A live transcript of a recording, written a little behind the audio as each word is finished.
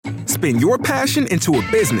Spin your passion into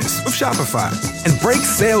a business with Shopify and break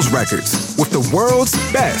sales records with the world's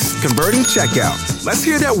best converting checkout. Let's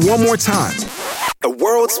hear that one more time. The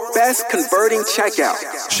world's best converting checkout.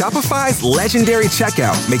 Shopify's legendary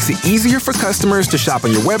checkout makes it easier for customers to shop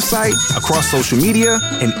on your website, across social media,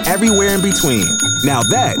 and everywhere in between. Now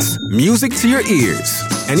that's music to your ears.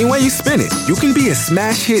 Any way you spin it, you can be a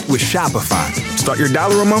smash hit with Shopify. Start your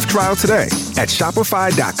 $1 a month trial today at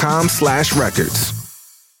shopify.com/records.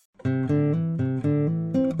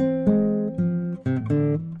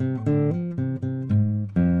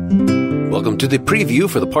 Welcome to the preview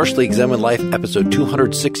for the Partially Examined Life, episode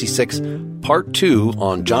 266, part 2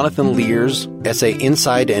 on Jonathan Lear's essay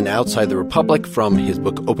Inside and Outside the Republic from his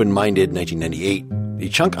book Open-Minded, 1998. The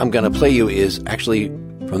chunk I'm going to play you is actually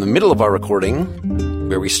from the middle of our recording,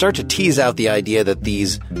 where we start to tease out the idea that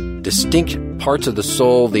these distinct parts of the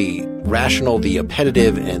soul, the rational, the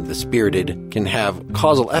appetitive, and the spirited, can have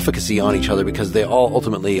causal efficacy on each other because they all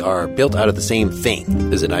ultimately are built out of the same thing.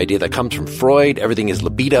 There's an idea that comes from Freud, everything is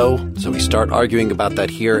libido, so we start arguing about that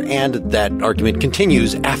here, and that argument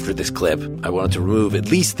continues after this clip. I wanted to remove at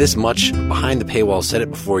least this much behind the paywall, set it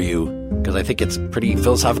before you, because I think it's pretty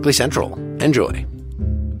philosophically central. Enjoy.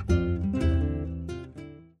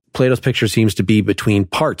 Plato's picture seems to be between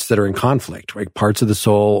parts that are in conflict, right? Parts of the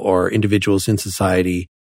soul or individuals in society.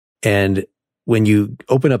 And when you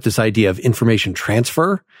open up this idea of information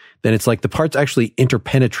transfer, then it's like the parts actually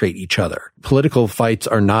interpenetrate each other. Political fights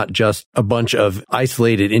are not just a bunch of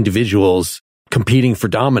isolated individuals competing for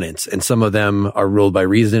dominance. And some of them are ruled by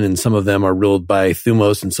reason, and some of them are ruled by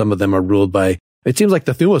thumos, and some of them are ruled by... It seems like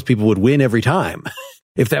the thumos people would win every time,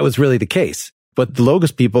 if that was really the case. But the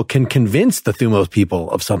logos people can convince the thumos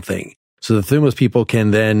people of something. So the thumos people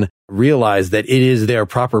can then realize that it is their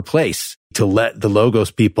proper place to let the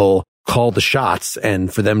logos people call the shots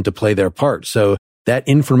and for them to play their part. So that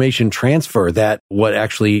information transfer, that what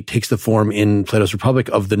actually takes the form in Plato's Republic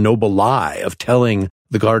of the noble lie of telling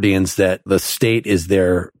the guardians that the state is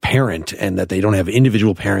their parent and that they don't have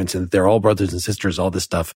individual parents and that they're all brothers and sisters, all this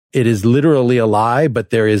stuff. It is literally a lie,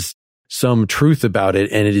 but there is some truth about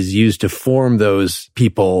it, and it is used to form those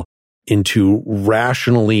people into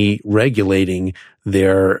rationally regulating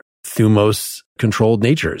their thumos-controlled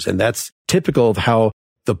natures. And that's typical of how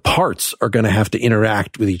the parts are going to have to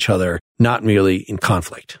interact with each other, not merely in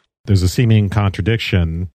conflict. There's a seeming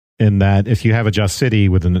contradiction in that if you have a just city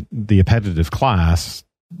within the appetitive class,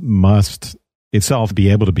 must itself be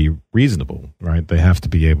able to be reasonable, right? They have to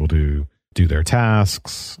be able to do their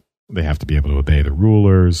tasks. They have to be able to obey the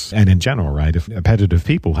rulers. And in general, right, if appetitive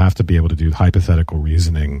people have to be able to do hypothetical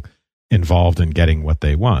reasoning involved in getting what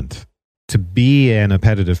they want. To be an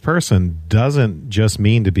appetitive person doesn't just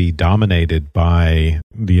mean to be dominated by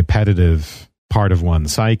the appetitive part of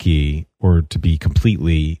one's psyche or to be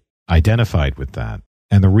completely identified with that.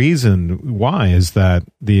 And the reason why is that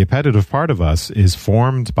the appetitive part of us is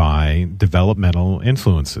formed by developmental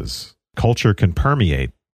influences. Culture can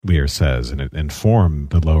permeate, Lear says, and form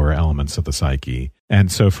the lower elements of the psyche.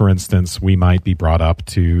 And so, for instance, we might be brought up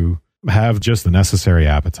to have just the necessary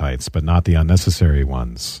appetites, but not the unnecessary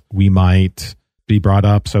ones. We might be brought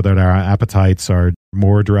up so that our appetites are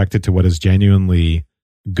more directed to what is genuinely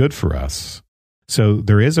good for us. So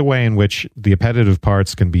there is a way in which the appetitive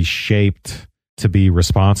parts can be shaped to be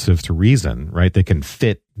responsive to reason, right? They can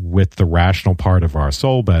fit with the rational part of our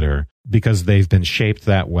soul better because they've been shaped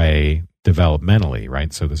that way developmentally,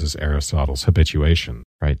 right? So this is Aristotle's habituation,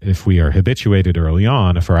 right? If we are habituated early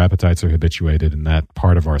on, if our appetites are habituated and that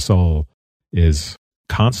part of our soul is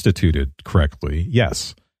constituted correctly,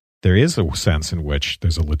 yes, there is a sense in which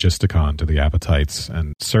there's a logisticon to the appetites,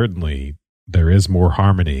 and certainly there is more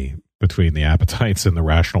harmony between the appetites and the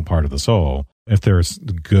rational part of the soul if there's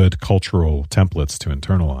good cultural templates to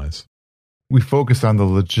internalize. We focus on the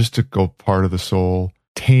logistical part of the soul,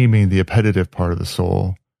 taming the appetitive part of the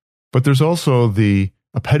soul. But there's also the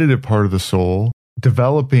appetitive part of the soul,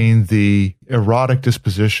 developing the erotic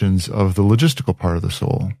dispositions of the logistical part of the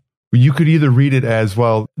soul. You could either read it as,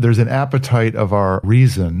 well, there's an appetite of our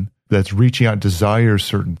reason that's reaching out, desires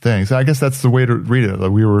certain things. I guess that's the way to read it.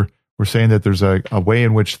 Like we're saying that there's a way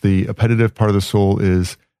in which the appetitive part of the soul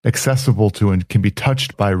is accessible to and can be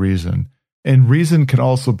touched by reason. And reason can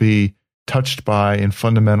also be touched by and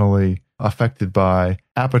fundamentally affected by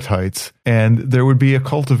appetites. And there would be a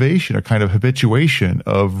cultivation, a kind of habituation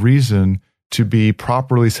of reason to be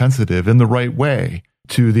properly sensitive in the right way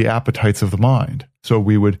to the appetites of the mind. So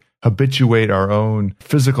we would habituate our own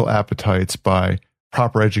physical appetites by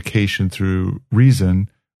proper education through reason.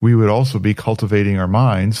 We would also be cultivating our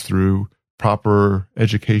minds through proper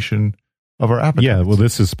education of our appetites. Yeah, well,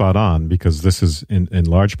 this is spot on, because this is in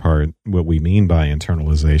large part what we mean by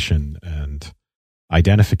internalization and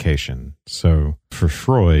identification. So for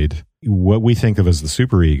Freud, what we think of as the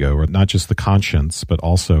superego are not just the conscience, but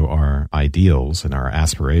also our ideals and our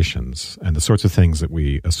aspirations and the sorts of things that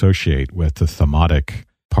we associate with the thematic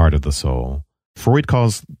part of the soul. Freud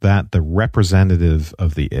calls that the representative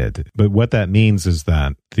of the id. But what that means is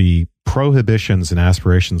that the prohibitions and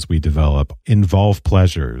aspirations we develop involve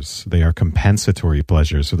pleasures. They are compensatory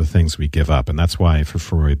pleasures for the things we give up. And that's why for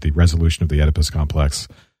Freud, the resolution of the Oedipus complex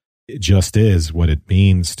just is what it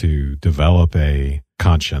means to develop a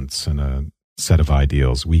conscience and a set of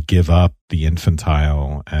ideals. We give up the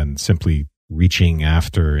infantile and simply reaching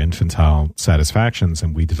after infantile satisfactions,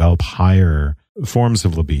 and we develop higher forms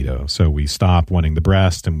of libido. So we stop wanting the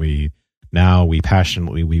breast, and we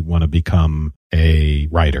passionately want to become a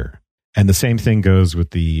writer. And the same thing goes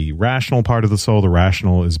with the rational part of the soul. The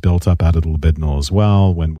rational is built up out of the libidinal as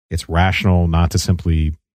well. When it's rational not to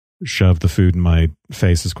simply shove the food in my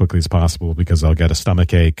face as quickly as possible because I'll get a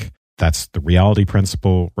stomach ache. That's the reality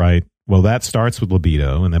principle, right? Well, that starts with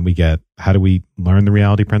libido, and then we get, how do we learn the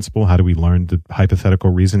reality principle? How do we learn the hypothetical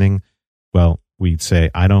reasoning? Well, we'd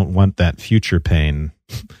say, I don't want that future pain.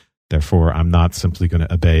 Therefore, I'm not simply going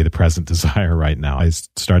to obey the present desire right now. I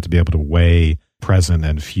start to be able to weigh present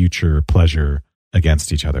and future pleasure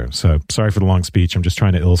against each other. So sorry for the long speech. I'm just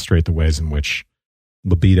trying to illustrate the ways in which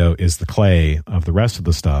libido is the clay of the rest of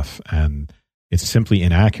the stuff. And it's simply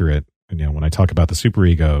inaccurate, when I talk about the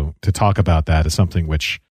superego, to talk about that as something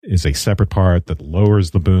which is a separate part that lowers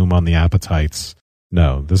the boom on the appetites.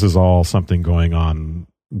 No, this is all something going on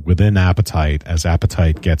within appetite as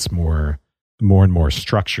appetite gets more and more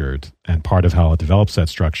structured. And part of how it develops that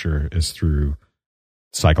structure is through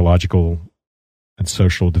psychological and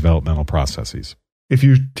social developmental processes. If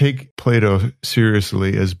you take Plato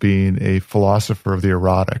seriously as being a philosopher of the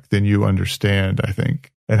erotic, then you understand, I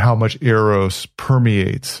think, and how much eros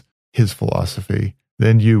permeates his philosophy.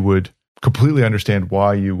 Then you would completely understand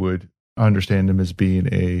why you would understand him as being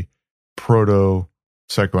a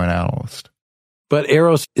proto-psychoanalyst. But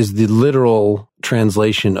eros is the literal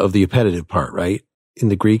translation of the appetitive part, right? In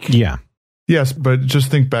the Greek? Yeah. Yes, but just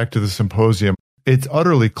think back to the symposium. It's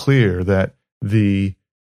utterly clear that the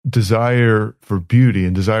desire for beauty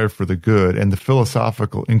and desire for the good and the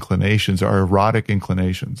philosophical inclinations are erotic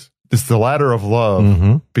inclinations. It's the ladder of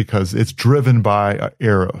love because it's driven by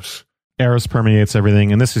eros. Eros permeates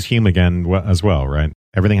everything. And this is Hume again as well, right?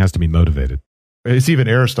 Everything has to be motivated. It's even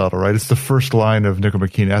Aristotle, right? It's the first line of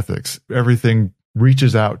Nicomachean Ethics. Everything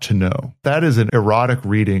reaches out to know. That is an erotic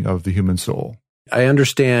reading of the human soul. I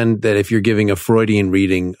understand that if you're giving a Freudian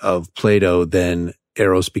reading of Plato, then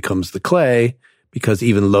eros becomes the clay, because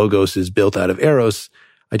even logos is built out of eros.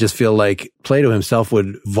 I just feel like Plato himself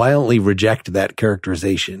would violently reject that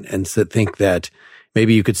characterization and think that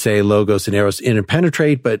maybe you could say logos and eros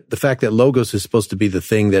interpenetrate, but the fact that logos is supposed to be the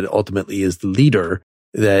thing that ultimately is the leader,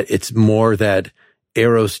 that it's more that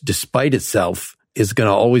eros, despite itself, is going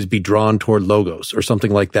to always be drawn toward logos or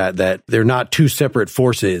something like that, that they're not two separate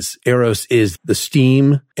forces. Eros is the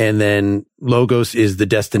steam and then logos is the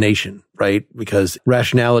destination, right? Because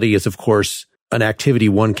rationality is, of course, an activity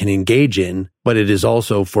one can engage in, but it is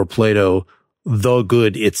also, for Plato, the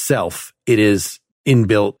good itself. It is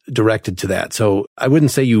inbuilt, directed to that. So I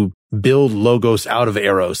wouldn't say you build logos out of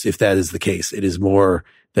eros if that is the case. It is more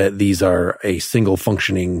that these are a single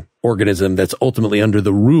functioning organism that's ultimately under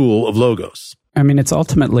the rule of logos. I mean, it's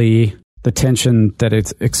ultimately the tension that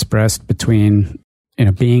it's expressed between,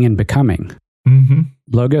 being and becoming. Mm-hmm.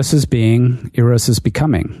 Logos is being, eros is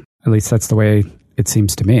becoming. At least that's the way it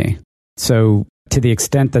seems to me. So to the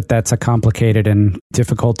extent that that's a complicated and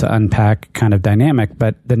difficult to unpack kind of dynamic,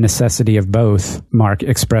 but the necessity of both, Mark,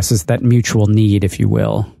 expresses that mutual need, if you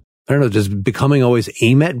will. I don't know, does becoming always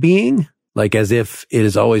aim at being? Like as if it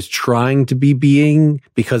is always trying to be being,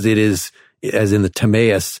 because it is, as in the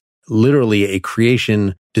Timaeus, literally a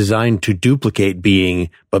creation designed to duplicate being,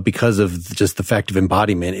 but because of just the fact of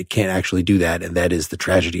embodiment, it can't actually do that, and that is the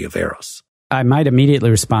tragedy of eros. I might immediately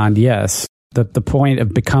respond, yes. The point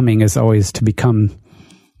of becoming is always to become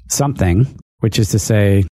something, which is to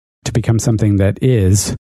say, to become something that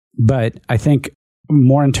is. But I think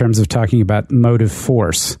more in terms of talking about motive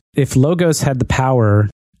force. If logos had the power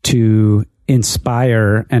to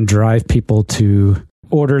inspire and drive people to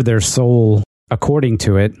order their soul according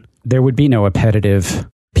to it, there would be no appetitive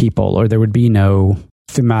people, or there would be no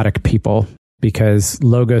thematic people, because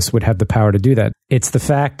logos would have the power to do that. It's the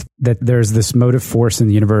fact that there's this motive force in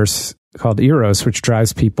the universe called eros, which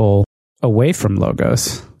drives people away from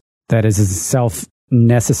logos. That is itself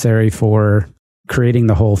necessary for creating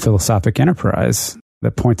the whole philosophic enterprise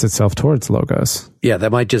that points itself towards logos. Yeah,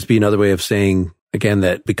 that might just be another way of saying, again,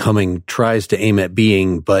 that becoming tries to aim at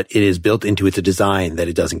being, but it is built into its design that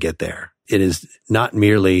it doesn't get there. It is not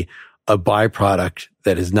merely a byproduct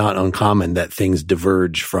that is not uncommon that things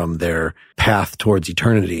diverge from their path towards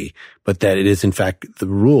eternity, but that it is in fact the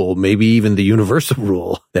rule, maybe even the universal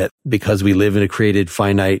rule, that because we live in a created,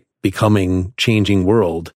 finite, becoming, changing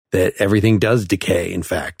world, that everything does decay, in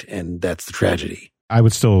fact, and that's the tragedy. I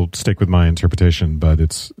would still stick with my interpretation,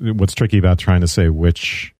 but what's tricky about trying to say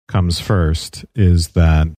which comes first is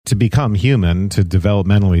that to become human, to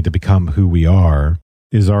developmentally, to become who we are,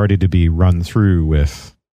 is already to be run through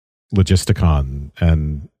with logisticon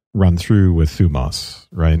and run through with thumos,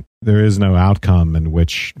 right? There is no outcome in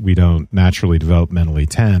which we don't naturally developmentally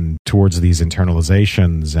tend towards these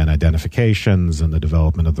internalizations and identifications and the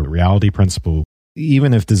development of the reality principle.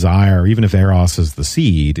 Even if desire, even if eros is the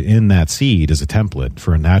seed, in that seed is a template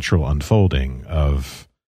for a natural unfolding of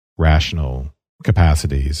rational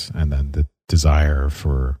capacities and then the desire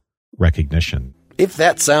for recognition. If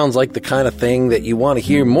that sounds like the kind of thing that you want to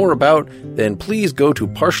hear more about, then please go to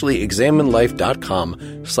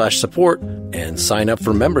partiallyexaminedlife.com/support and sign up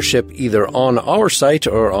for membership either on our site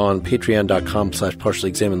or on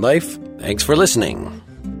patreon.com/partiallyexaminedlife. Thanks for listening.